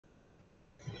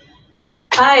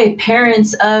Hi,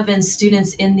 parents of and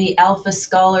students in the Alpha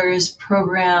Scholars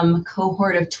Program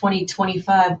cohort of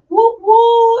 2025. Woo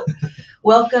woo!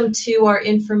 Welcome to our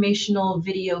informational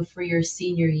video for your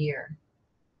senior year.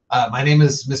 My name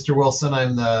is Mr. Wilson.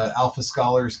 I'm the Alpha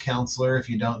Scholars Counselor, if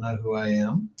you don't know who I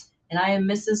am. And I am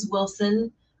Mrs.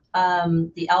 Wilson,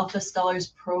 the Alpha Scholars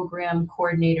Program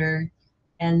Coordinator,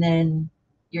 and then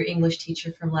your English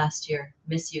teacher from last year.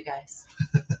 Miss you guys.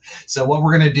 So what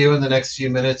we're going to do in the next few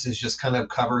minutes is just kind of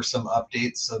cover some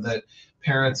updates so that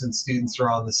parents and students are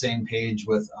on the same page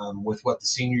with what the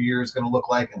senior year is going to look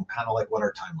like and kind of like what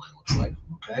our timeline looks like.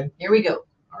 Okay. Here we go.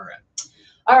 All right.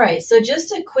 All right. So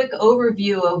just a quick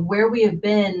overview of where we have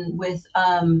been with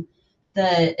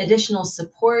the additional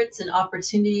supports and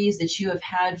opportunities that you have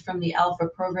had from the Alpha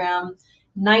program.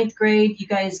 9th grade, you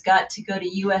guys got to go to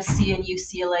USC and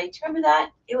UCLA. Do you remember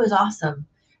that? It was awesome.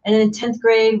 And then in 10th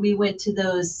grade, we went to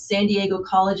those San Diego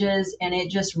colleges and it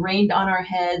just rained on our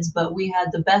heads, but we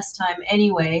had the best time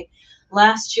anyway.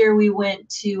 Last year, we went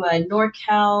to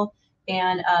NorCal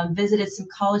and visited some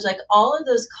college, like all of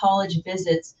those college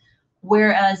visits,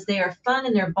 whereas they are fun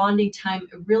and they're bonding time,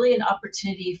 really an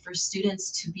opportunity for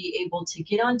students to be able to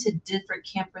get onto different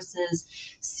campuses,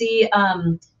 see,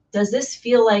 does this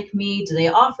feel like me? Do they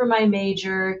offer my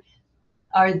major?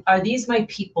 Are these my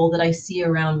people that I see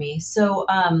around me? So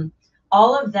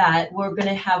all of that, we're going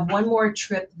to have one more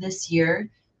trip this year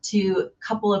to a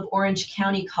couple of Orange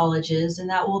County colleges, and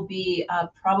that will be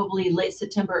probably late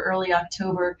September, early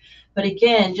October. But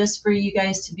again, just for you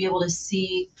guys to be able to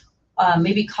see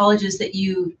maybe colleges that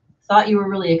you thought you were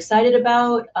really excited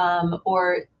about,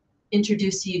 or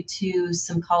introduce you to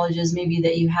some colleges maybe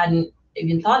that you hadn't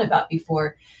even thought about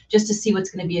before, just to see what's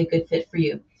going to be a good fit for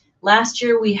you. Last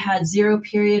year, we had 0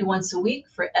 period once a week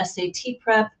for SAT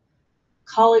prep,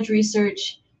 college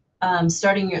research,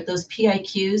 starting at those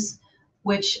PIQs,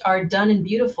 which are done and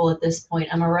beautiful at this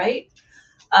point. Am I right?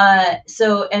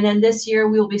 And then this year,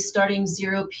 we will be starting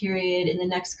 0 period in the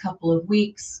next couple of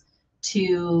weeks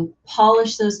to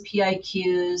polish those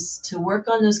PIQs, to work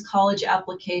on those college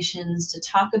applications, to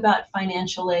talk about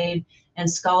financial aid and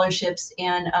scholarships.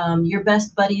 And your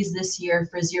best buddies this year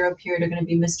for 0 period are going to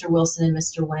be Mr. Wilson and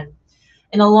Mr. Wen.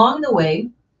 And along the way,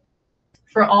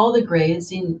 for all the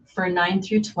grades for 9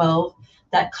 through 12,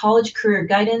 that college career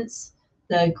guidance,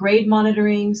 the grade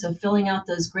monitoring, so filling out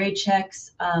those grade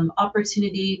checks,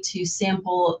 opportunity to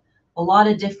sample a lot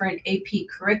of different AP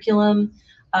curriculum,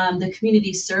 the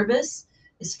community service,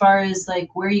 as far as like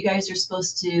where you guys are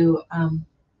supposed to,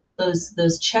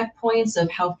 those checkpoints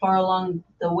of how far along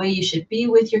the way you should be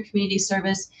with your community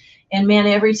service. And man,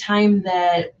 every time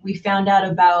that we found out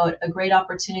about a great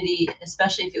opportunity,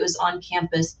 especially if it was on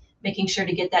campus, making sure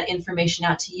to get that information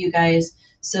out to you guys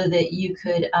so that you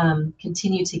could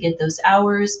continue to get those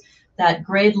hours, that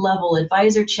grade level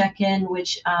advisor check-in,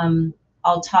 which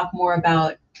I'll talk more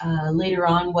about later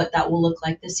on what that will look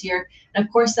like this year. And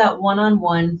of course, that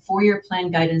one-on-one 4-year plan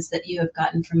guidance that you have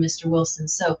gotten from Mr. Wilson.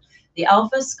 So the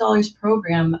Alpha Scholars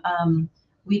Program,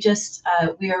 we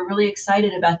are really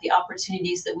excited about the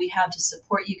opportunities that we have to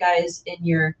support you guys in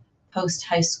your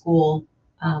post-high school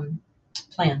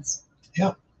plans.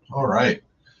 Yeah. All right.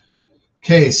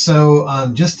 Okay,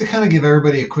 so just to kind of give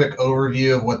everybody a quick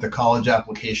overview of what the college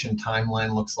application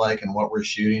timeline looks like and what we're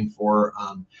shooting for.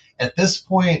 At this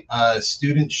point,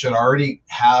 students should already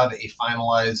have a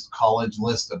finalized college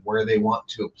list of where they want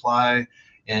to apply.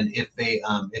 And if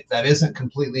that isn't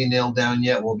completely nailed down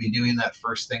yet, we'll be doing that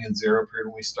first thing in 0 period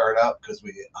when we start out, because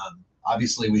we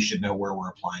obviously we should know where we're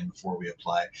applying before we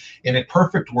apply. In a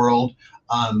perfect world,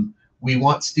 we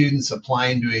want students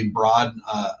applying to a broad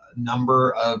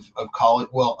number of college,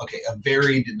 a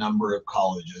varied number of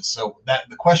colleges. So that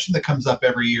the question that comes up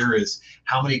every year is,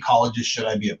 how many colleges should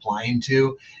I be applying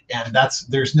to? And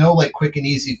there's no like quick and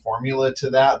easy formula to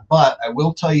that, but I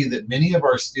will tell you that many of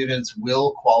our students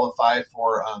will qualify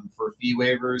for fee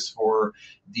waivers for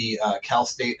the Cal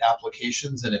State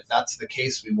applications. And if that's the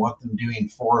case, we want them doing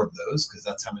 4 of those, because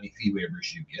that's how many fee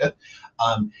waivers you get.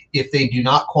 If they do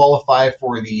not qualify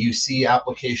for the UC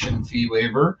application fee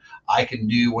waiver, I can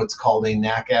do what's called a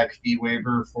NACAC fee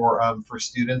waiver for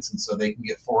students, and so they can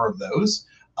get 4 of those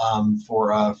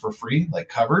for free, like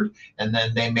covered. And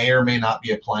then they may or may not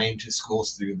be applying to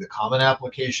schools through the common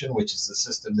application, which is the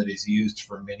system that is used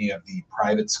for many of the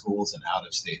private schools and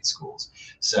out-of-state schools.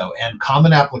 So, and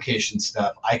common application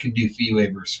stuff, I can do fee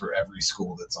waivers for every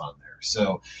school that's on there.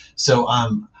 So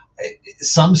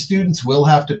some students will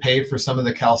have to pay for some of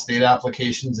the Cal State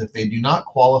applications if they do not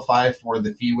qualify for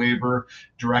the fee waiver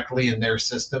directly in their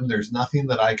system. There's nothing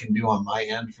that I can do on my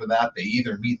end for that. They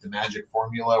either meet the magic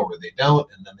formula or they don't,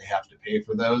 and then they have to pay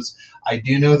for those. I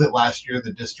do know that last year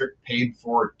the district paid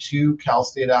for 2 Cal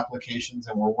State applications,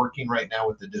 and we're working right now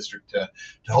with the district to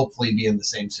hopefully be in the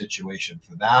same situation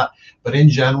for that. But in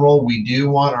general, we do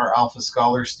want our Alpha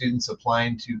Scholar students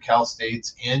applying to Cal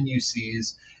States and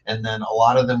UCs, and then a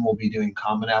lot of them will be doing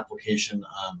common application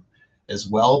as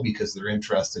well, because they're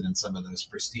interested in some of those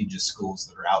prestigious schools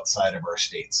that are outside of our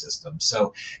state system.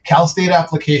 So Cal State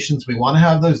applications, we want to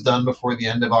have those done before the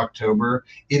end of October.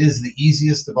 It is the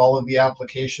easiest of all of the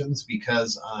applications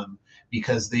because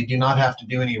they do not have to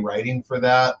do any writing for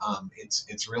that.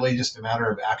 It's really just a matter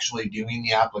of actually doing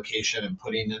the application and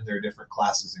putting in their different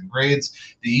classes and grades.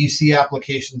 The UC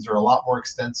applications are a lot more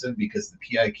extensive because the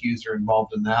PIQs are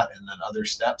involved in that, and then other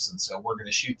steps. And so we're going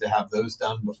to shoot to have those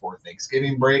done before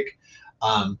Thanksgiving break.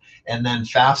 And then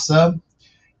FAFSA,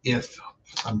 if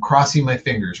I'm crossing my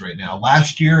fingers right now.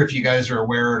 Last year, if you guys are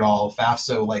aware at all,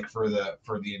 FAFSA, like for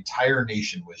the entire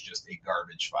nation, was just a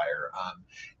garbage fire.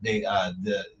 The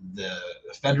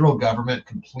federal government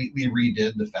completely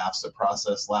redid the FAFSA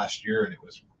process last year, and it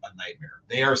was a nightmare.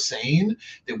 They are saying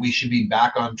that we should be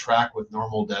back on track with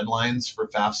normal deadlines for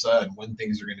FAFSA and when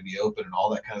things are going to be open and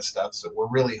all that kind of stuff. So we're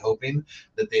really hoping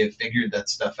that they have figured that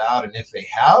stuff out. And if they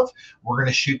have, we're going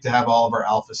to shoot to have all of our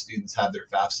Alpha students have their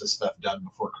FAFSA stuff done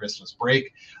before Christmas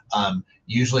break.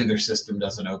 Usually their system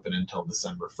doesn't open until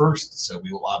December 1st. So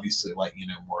we will obviously let you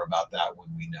know more about that when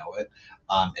we know it.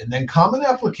 And then common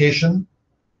application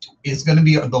is going to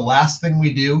be the last thing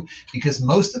we do, because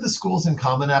most of the schools in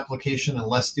common application,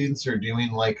 unless students are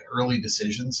doing like early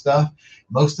decision stuff,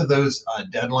 most of those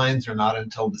deadlines are not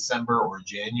until December or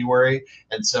January.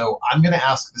 And so I'm going to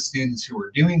ask the students who are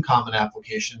doing common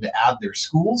application to add their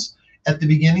schools at the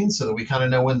beginning so that we kind of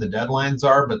know when the deadlines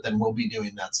are, but then we'll be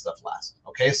doing that stuff last.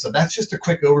 Okay, so that's just a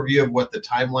quick overview of what the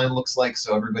timeline looks like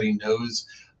so everybody knows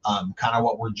kind of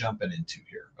what we're jumping into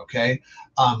here. Okay.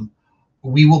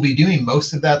 We will be doing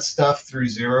most of that stuff through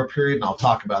zero period, and I'll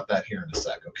talk about that here in a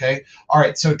sec, okay? All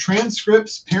right, so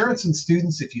transcripts, parents and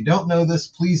students, if you don't know this,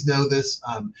 please know this.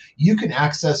 You can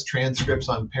access transcripts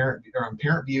on Parent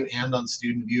View and on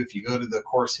Student View. If you go to the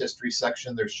course history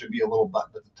section, there should be a little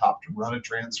button at the top to run a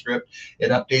transcript. It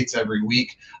updates every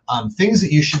week. Things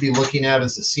that you should be looking at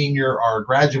as a senior are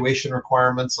graduation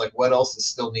requirements, like what else is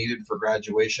still needed for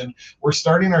graduation. We're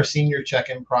starting our senior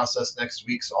check-in process next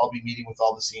week, so I'll be meeting with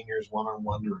all the seniors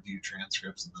one-on-one to review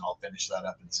transcripts, and then I'll finish that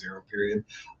up in zero period,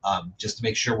 just to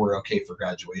make sure we're okay for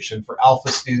graduation. For Alpha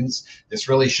students, this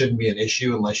really shouldn't be an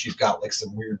issue unless you've got like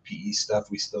some weird PE stuff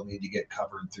we still need to get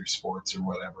covered through sports or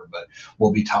whatever, but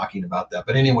we'll be talking about that.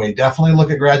 But anyway, definitely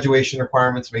look at graduation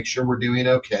requirements, make sure we're doing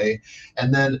okay.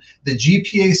 And then the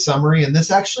GPA summary, and this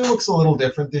actually looks a little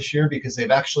different this year because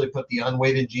they've actually put the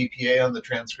unweighted GPA on the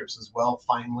transcripts as well,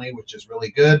 finally, which is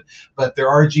really good. But there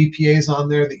are GPAs on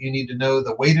there that you need to know.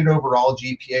 The weighted overall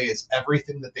GPA is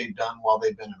everything that they've done while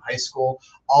they've been in high school.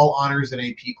 All honors and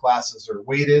AP classes are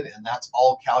weighted, and that's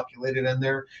all calculated in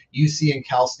there. UC and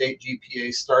Cal State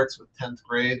GPA starts with 10th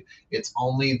grade. It's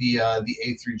only the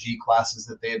A through G classes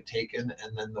that they have taken,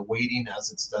 and then the weighting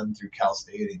as it's done through Cal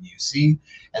State and UC.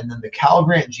 And then the Cal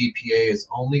Grant GPA is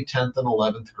only 10th and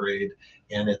 11th grade,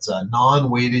 and it's a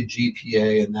non-weighted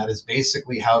GPA, and that is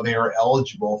basically how they are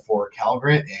eligible for Cal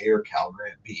Grant A or Cal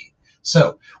Grant B.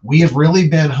 So we have really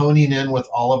been honing in with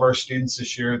all of our students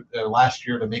this year, last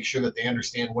year, to make sure that they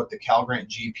understand what the Cal Grant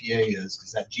GPA is,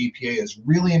 because that GPA is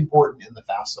really important in the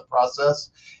FAFSA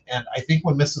process. And I think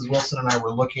when Mrs. Wilson and I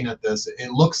were looking at this, it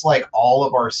looks like all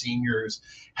of our seniors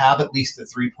have at least a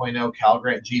 3.0 Cal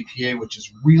Grant GPA, which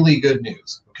is really good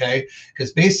news, okay?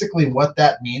 Because basically what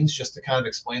that means, just to kind of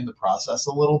explain the process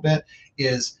a little bit,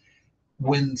 is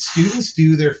when students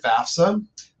do their FAFSA,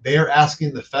 they are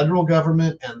asking the federal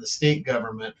government and the state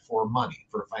government for money,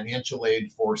 for financial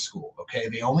aid for school, okay?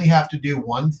 They only have to do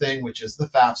one thing, which is the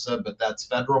FAFSA, but that's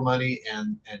federal money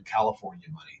and California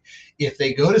money. If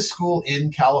they go to school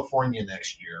in California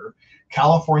next year,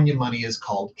 California money is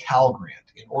called Cal Grant.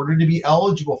 In order to be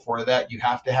eligible for that, you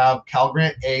have to have Cal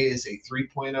Grant A is a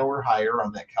 3.0 or higher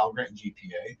on that Cal Grant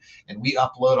GPA, and we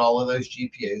upload all of those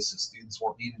GPAs, so students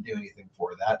won't need to do anything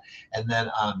for that. And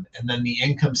then the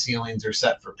income ceilings are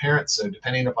set for parents, so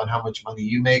depending upon how much money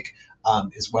you make,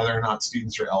 is whether or not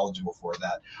students are eligible for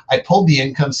that. I pulled the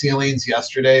income ceilings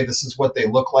yesterday. This is what they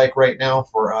look like right now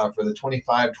for the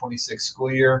 25-26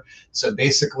 school year. So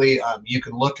basically, you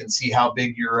can look and see how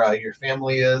big your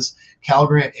family is. Cal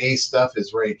Grant A stuff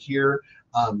is right here.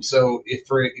 So if,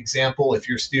 for example, if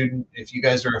you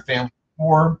guys are a family of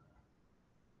four,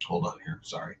 hold on here,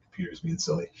 sorry, computer's being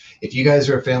silly. If you guys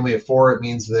are a family of four, it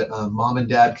means that mom and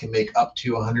dad can make up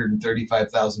to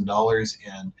 $135,000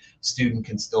 and student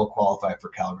can still qualify for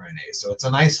Cal Grant A. So it's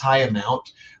a nice high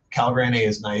amount. Cal Grant A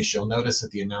is nice. You'll notice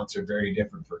that the amounts are very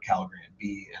different for Cal Grant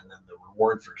B, and then the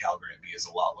reward for Cal Grant B is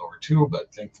a lot lower too, but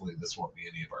thankfully this won't be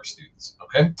any of our students,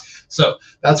 okay? So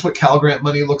that's what Cal Grant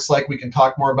money looks like. We can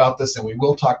talk more about this, and we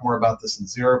will talk more about this in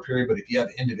zero period, but if you have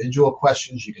individual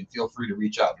questions, you can feel free to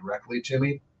reach out directly to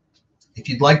me. If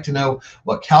you'd like to know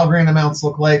what Cal Grant amounts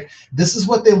look like, this is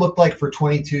what they look like for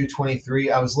 22,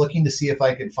 23. I was looking to see if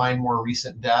I could find more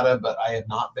recent data, but I have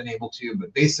not been able to.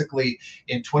 But basically,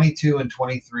 in 22 and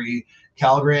 23,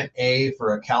 Cal Grant A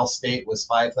for a Cal State was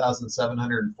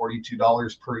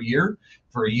 $5,742 per year.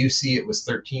 For a UC, it was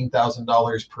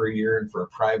 $13,000 per year, and for a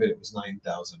private, it was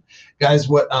 $9,000. Guys,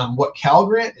 what Cal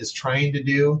Grant is trying to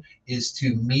do is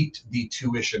to meet the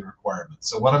tuition requirements.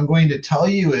 So what I'm going to tell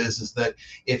you is that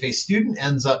if a student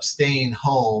ends up staying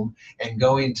home and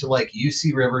going to like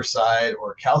UC Riverside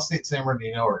or Cal State San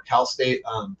Bernardino or Cal State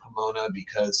Pomona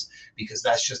because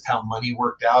that's just how money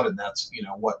worked out and that's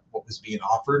what was being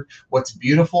offered. What's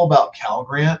beautiful about Cal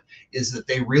Grant is that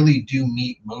they really do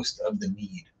meet most of the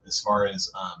need as far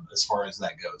as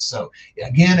that goes. So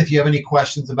again, if you have any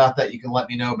questions about that, you can let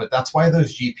me know, but that's why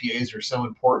those GPAs are so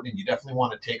important, and you definitely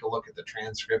want to take a look at the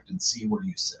transcript and see where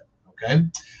you sit. Okay.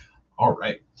 All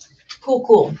right.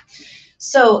 Cool.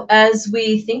 So as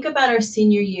we think about our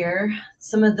senior year,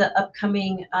 some of the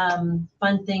upcoming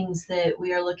fun things that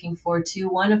we are looking forward to,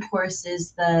 one of course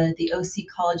is the OC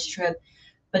college trip,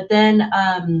 but then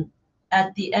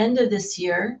at the end of this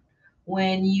year,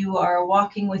 when you are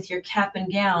walking with your cap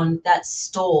and gown, that's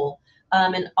stole.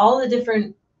 And all the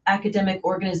different academic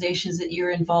organizations that you're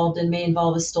involved in may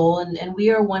involve a stole, and we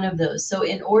are one of those. So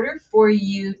in order for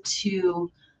you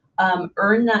to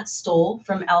earn that stole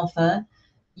from Alpha,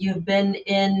 you've been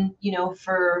in,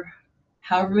 for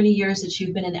however many years that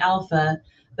you've been in Alpha,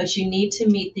 but you need to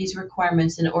meet these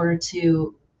requirements in order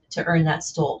to earn that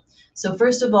stole. So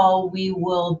first of all, we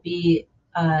will be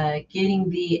getting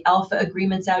the Alpha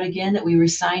agreements out again that we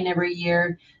resign every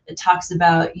year. It talks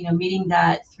about, meeting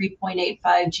that 3.85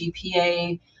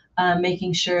 GPA,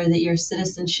 making sure that your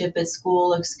citizenship at school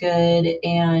looks good,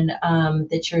 and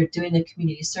that you're doing the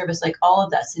community service, like all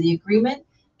of that. So the agreement,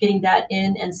 getting that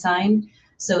in and signed.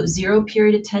 So zero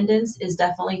period attendance is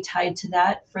definitely tied to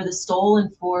that for the stole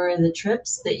and for the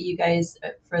trips that you guys,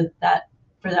 for that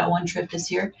one trip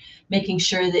this year, making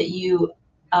sure that you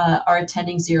are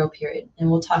attending zero period. And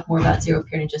we'll talk more about zero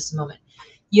period in just a moment.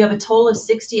 You have a total of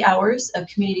 60 hours of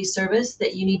community service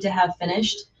that you need to have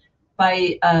finished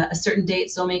by a certain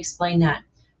date, so let me explain that.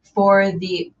 For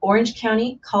the Orange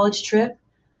County college trip,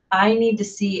 I need to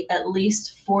see at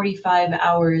least 45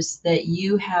 hours that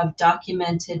you have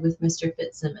documented with Mr.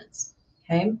 Fitzsimmons,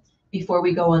 okay, before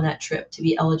we go on that trip to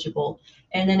be eligible.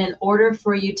 And then in order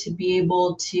for you to be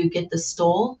able to get the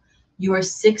stole, your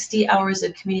 60 hours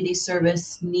of community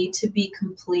service need to be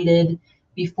completed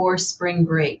before spring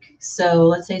break. So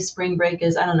let's say spring break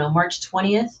is, I don't know, March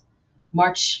 20th,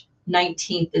 March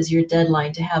 19th is your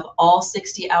deadline to have all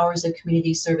 60 hours of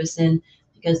community service in,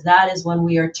 because that is when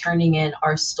we are turning in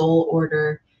our stole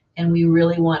order, and we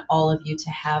really want all of you to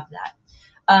have that.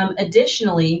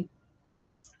 Additionally,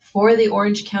 for the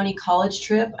Orange County college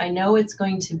trip, I know it's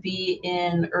going to be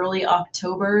in early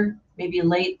October, maybe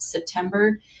late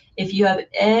September. If you have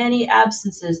any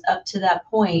absences up to that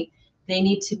point, they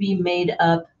need to be made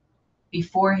up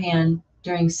beforehand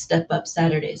during step-up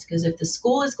Saturdays, because if the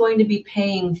school is going to be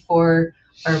paying for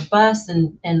our bus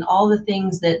and all the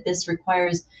things that this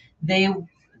requires, they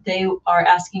are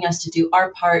asking us to do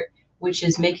our part, which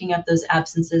is making up those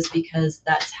absences, because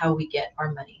that's how we get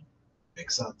our money.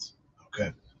 Makes sense.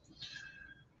 Okay.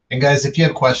 And guys, if you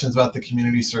have questions about the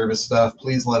community service stuff,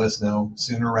 please let us know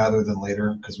sooner rather than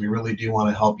later, because we really do want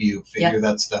to help you figure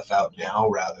that stuff out now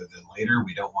rather than later.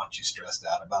 We don't want you stressed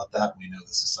out about that. We know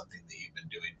this is something that you've been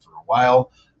doing for a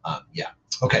while.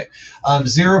 Okay.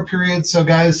 Zero period. So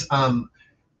guys,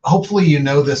 hopefully you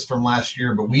know this from last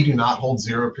year, but we do not hold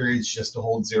zero periods just to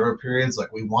hold zero periods.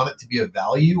 Like, we want it to be a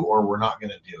value or we're not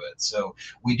going to do it. So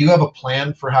we do have a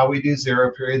plan for how we do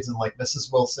zero periods. And like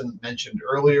Mrs. Wilson mentioned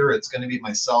earlier, it's going to be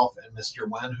myself and Mr.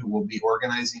 Wen who will be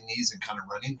organizing these and kind of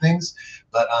running things.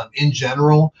 But in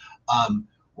general,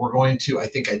 we're going to, I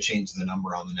think I changed the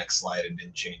number on the next slide and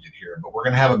didn't change it here, but we're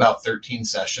going to have about 13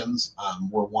 sessions.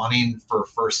 We're wanting for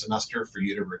first semester for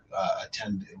you to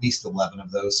attend at least 11 of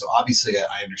those. So obviously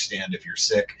I understand if you're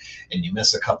sick and you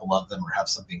miss a couple of them or have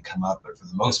something come up, but for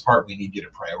the most part, we need you to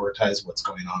prioritize what's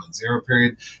going on in zero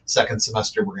period. Second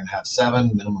semester, we're going to have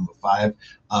 7, minimum of 5.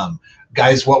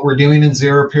 Guys, what we're doing in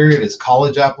zero period is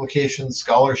college applications,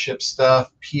 scholarship stuff,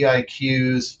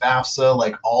 PIQs, FAFSA,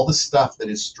 like all the stuff that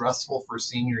is stressful for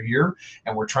senior year.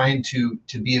 And we're trying to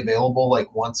be available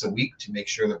like once a week to make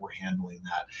sure that we're handling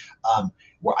that.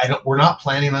 We're not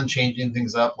planning on changing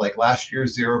things up. Like last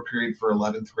year's zero period for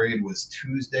 11th grade was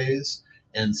Tuesdays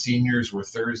and seniors were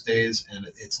Thursdays, and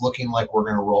it's looking like we're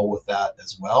going to roll with that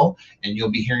as well. And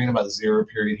you'll be hearing about zero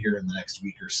period here in the next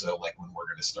week or so, like when we're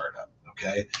going to start up.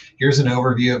 Okay, here's an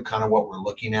overview of kind of what we're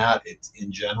looking at. It's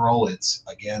in general, it's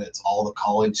all the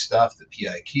college stuff, the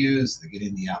PIQs, the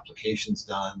getting the applications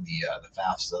done, the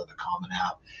FAFSA, the Common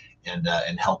App,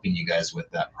 and helping you guys with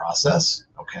that process.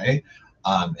 Okay,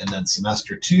 and then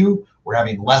semester 2, we're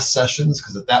having less sessions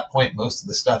because at that point most of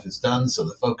the stuff is done. So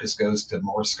the focus goes to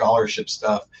more scholarship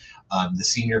stuff, the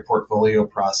senior portfolio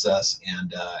process,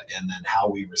 and then how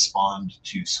we respond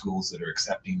to schools that are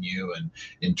accepting you and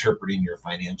interpreting your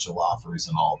financial offers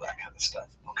and all that kind of stuff.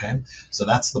 Okay, so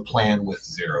that's the plan with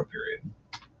zero period.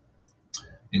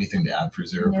 Anything to add for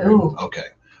zero period? Okay.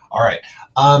 All right.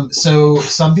 So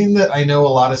something that I know a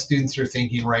lot of students are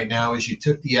thinking right now is you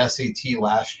took the SAT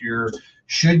last year.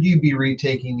 Should you be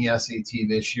retaking the SAT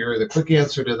this year? The quick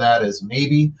answer to that is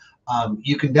maybe.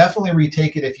 You can definitely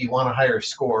retake it if you want a higher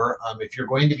score. If you're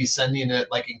going to be sending it,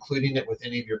 like including it with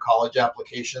any of your college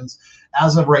applications,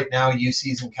 as of right now,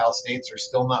 UCs and Cal States are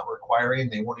still not requiring.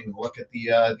 They won't even look at the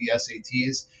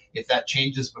SATs. If that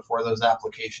changes before those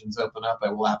applications open up, I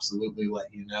will absolutely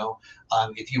let you know.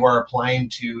 If you are applying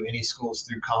to any schools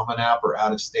through Common App or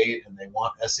out of state and they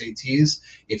want SATs,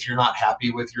 if you're not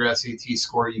happy with your SAT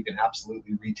score, you can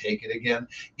absolutely retake it again.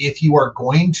 If you are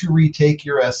going to retake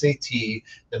your SAT,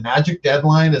 the magic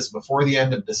deadline is before the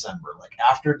end of December. Like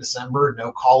after December,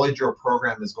 no college or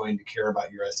program is going to care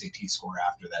about your SAT score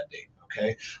after that date.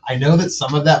 Okay, I know that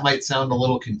some of that might sound a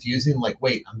little confusing, like,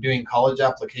 wait, I'm doing college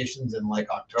applications in like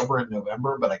October and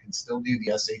November, but I can still do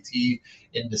the SAT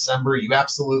in December. You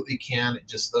absolutely can.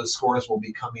 Just those scores will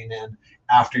be coming in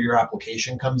after your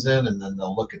application comes in, and then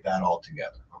they'll look at that all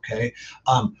together. Okay,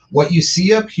 what you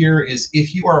see up here is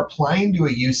if you are applying to a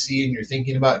UC and you're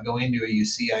thinking about going to a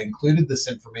UC, I included this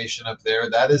information up there.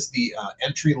 That is the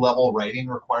entry-level writing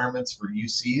requirements for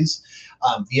UCs.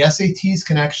 The SATs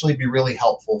can actually be really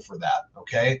helpful for that.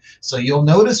 Okay, so you'll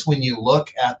notice when you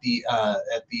look at the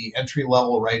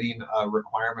entry-level writing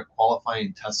requirement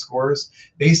qualifying test scores,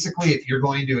 basically if you're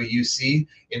going to a UC,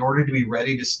 in order to be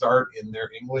ready to start in their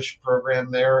English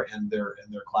program there and their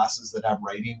classes that have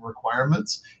writing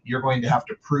requirements, you're going to have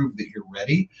to prove that you're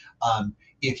ready.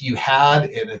 If you had,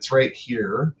 and it's right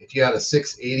here, if you had a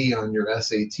 680 on your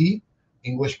SAT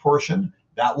English portion,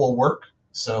 that will work.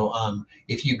 So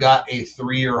if you got a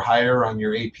 3 or higher on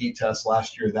your AP test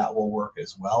last year, that will work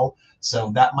as well. So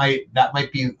that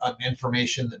might be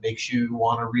information that makes you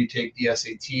want to retake the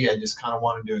SAT. I just kind of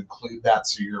wanted to include that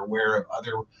so you're aware of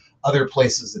other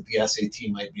places that the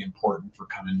SAT might be important for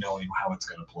kind of knowing how it's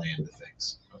going to play into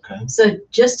things. Okay. So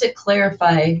just to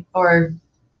clarify,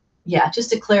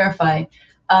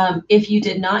 if you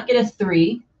did not get a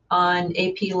 3 on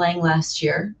AP Lang last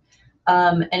year,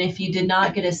 and if you did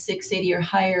not get a 680 or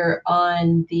higher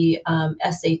on the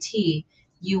SAT,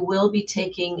 you will be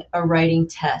taking a writing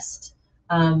test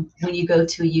when you go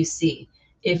to a UC.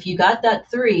 If you got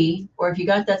that 3 or if you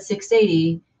got that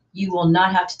 680, you will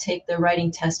not have to take the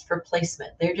writing test for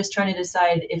placement. They're just trying to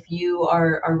decide if you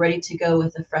are ready to go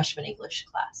with a freshman English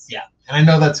class. Yeah, and I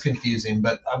know that's confusing,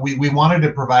 but we wanted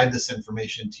to provide this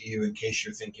information to you in case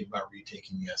you're thinking about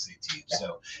retaking the SAT. Yeah.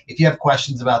 So if you have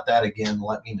questions about that, again,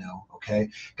 let me know. Okay,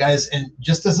 guys, and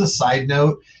just as a side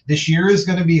note, this year is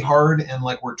going to be hard, and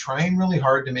like we're trying really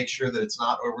hard to make sure that it's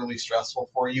not overly stressful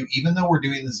for you. Even though we're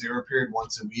doing the zero period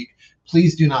once a week,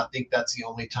 please do not think that's the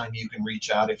only time you can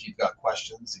reach out if you've got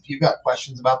questions. If you've got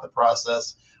questions about the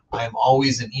process, I am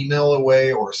always an email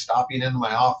away or stopping into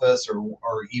my office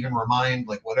or even Remind,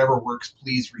 like whatever works,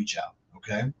 please reach out,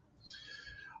 okay?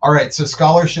 All right, so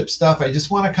scholarship stuff. I just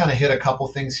want to kind of hit a couple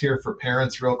things here for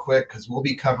parents real quick because we'll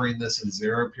be covering this in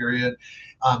zero period.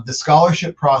 The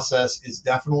scholarship process is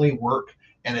definitely work,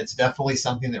 and it's definitely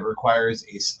something that requires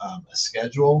a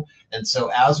schedule. And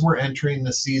so as we're entering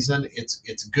the season,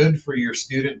 it's good for your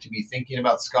student to be thinking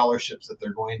about scholarships that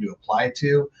they're going to apply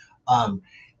to.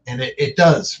 And it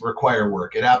does require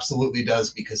work. It absolutely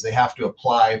does, because they have to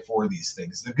apply for these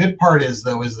things. The good part is,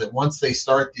 though, is that once they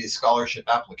start the scholarship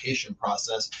application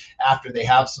process, after they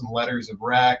have some letters of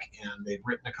rec and they've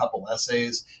written a couple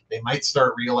essays, they might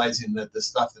start realizing that the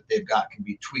stuff that they've got can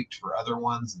be tweaked for other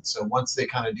ones. And so once they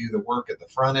kind of do the work at the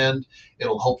front end,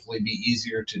 it'll hopefully be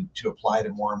easier to apply to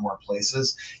more and more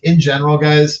places. In general,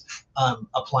 guys,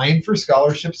 applying for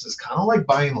scholarships is kind of like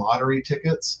buying lottery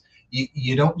tickets.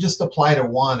 You don't just apply to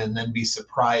one and then be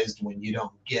surprised when you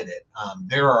don't get it.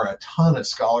 There are a ton of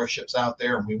scholarships out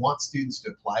there, and we want students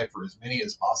to apply for as many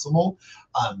as possible,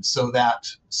 so that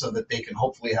they can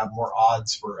hopefully have more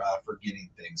odds for getting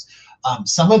things.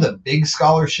 Some of the big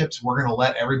scholarships we're going to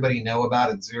let everybody know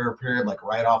about in zero period, like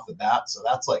right off the bat. So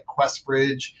that's like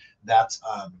Questbridge.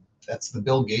 That's the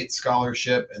Bill Gates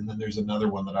scholarship, and then there's another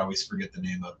one that I always forget the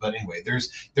name of. But anyway,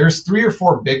 there's 3 or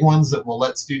 4 big ones that we'll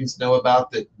let students know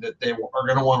about, that they are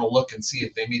going to want to look and see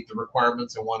if they meet the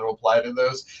requirements and want to apply to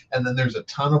those. And then there's a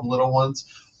ton of little ones.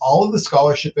 All of the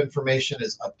scholarship information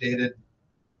is updated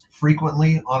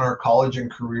frequently on our College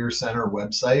and Career Center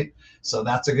website, so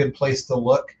that's a good place to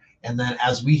look. And then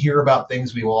as we hear about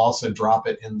things, we will also drop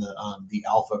it in the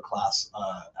Alpha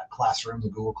classroom, the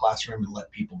Google Classroom, and let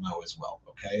people know as well.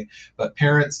 Okay. But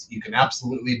parents, you can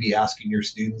absolutely be asking your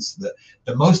students.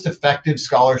 The most effective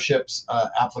scholarships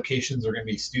applications are going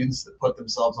to be students that put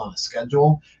themselves on a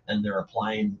schedule and they're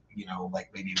applying, like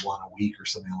maybe 1 a week or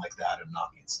something like that, and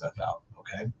knocking stuff out.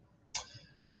 Okay.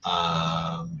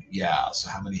 Yeah. So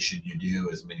how many should you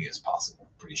do? As many as possible.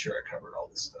 Pretty sure I covered all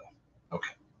this stuff.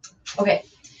 Okay. Okay.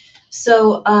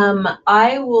 So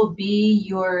I will be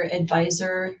your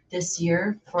advisor this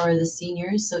year for the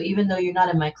seniors. So even though you're not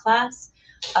in my class,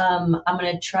 I'm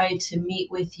going to try to meet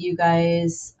with you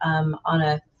guys on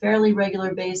a fairly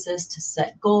regular basis to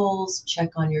set goals, check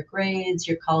on your grades,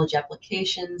 your college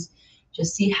applications,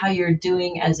 just see how you're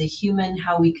doing as a human,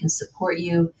 how we can support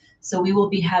you. So we will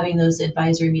be having those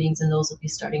advisory meetings, and those will be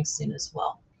starting soon as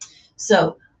well.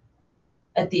 So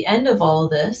at the end of all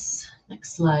of this,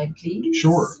 next slide, please.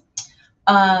 Sure.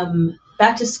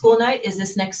 Back to school night is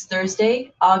this next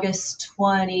Thursday, August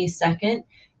 22nd.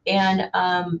 And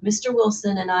Mr.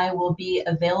 Wilson and I will be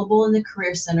available in the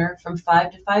Career Center from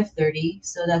 5 to 5:30.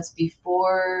 So that's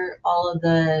before all of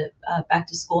the back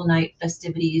to school night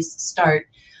festivities start.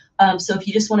 So if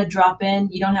you just want to drop in,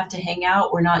 you don't have to hang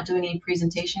out. We're not doing any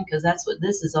presentation, because that's what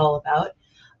this is all about.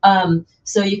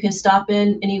 So you can stop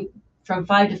in from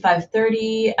 5 to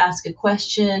 5:30, ask a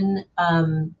question.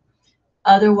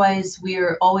 Otherwise, we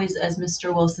are always, as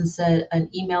Mr. Wilson said, an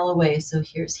email away. So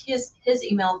here's his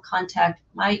email contact,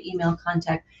 my email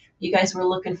contact. You guys were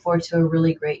looking forward to a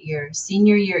really great year.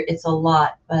 Senior year, it's a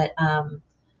lot, but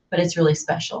it's really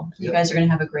special. You guys are going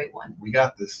to have a great one. We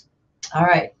got this. All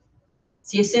right.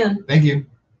 See you soon. Thank you.